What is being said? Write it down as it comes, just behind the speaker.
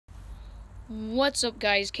What's up,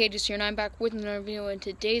 guys? Cadis here, and I'm back with another video, and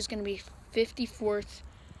today's going to be 54th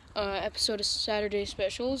episode of Saturday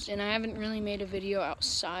Specials, and I haven't really made a video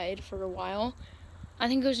outside for a while. I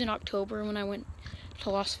think it was in October when I went to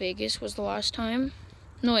Las Vegas was the last time.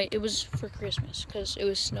 No, wait, it was for Christmas, because it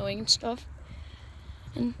was snowing and stuff.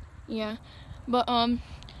 And, yeah. But,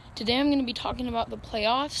 today I'm going to be talking about the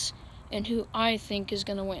playoffs and who I think is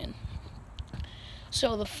going to win.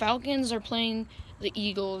 So, the Falcons are playing the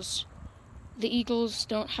Eagles. The Eagles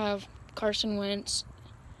don't have Carson Wentz,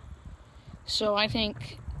 so I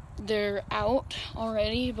think they're out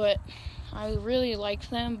already, but I really like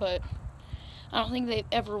them, but I don't think they've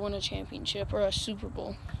ever won a championship or a Super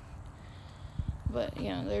Bowl. But,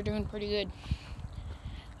 yeah, they're doing pretty good.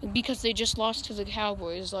 Because they just lost to the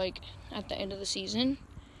Cowboys, at the end of the season.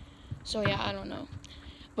 So, yeah, I don't know.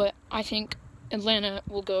 But I think Atlanta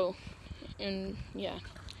will go, and, yeah.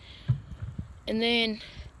 And then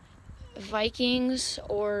Vikings,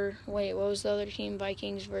 or wait, what was the other team?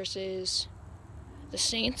 Vikings versus the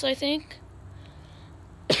Saints, I think.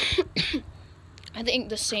 I think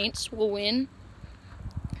the Saints will win.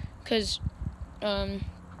 Because,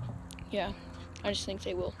 yeah, I just think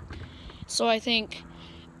they will. So I think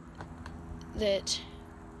that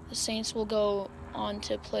the Saints will go on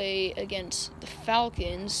to play against the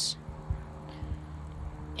Falcons.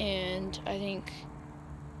 And I think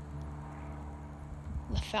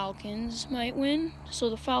the Falcons might win. So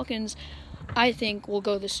the Falcons, I think, will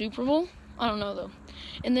go to the Super Bowl. I don't know, though.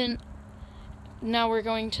 And then, now we're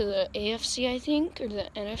going to the AFC, I think, or the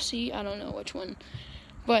NFC. I don't know which one.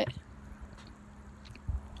 But,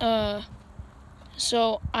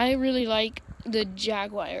 so I really like the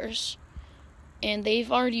Jaguars. And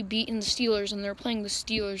they've already beaten the Steelers, and they're playing the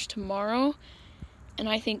Steelers tomorrow. And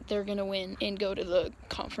I think they're going to win and go to the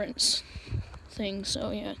conference thing.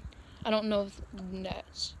 So, yeah. I don't know if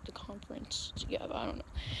that's the conference. Yeah, but I don't know.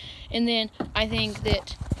 And then I think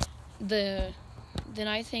that the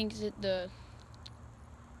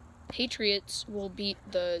Patriots will beat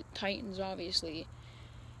the Titans, obviously.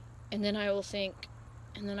 And then I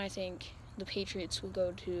think the Patriots will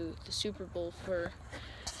go to the Super Bowl for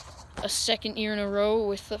a second year in a row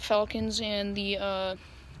with the Falcons and the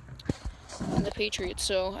Patriots.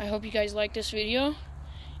 So I hope you guys like this video.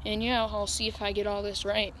 And yeah, I'll see if I get all this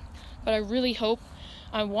right. But I really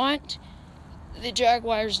I want the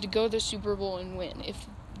Jaguars to go to the Super Bowl and win. If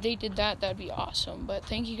they did that, that'd be awesome. But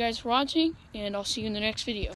thank you guys for watching, and I'll see you in the next video.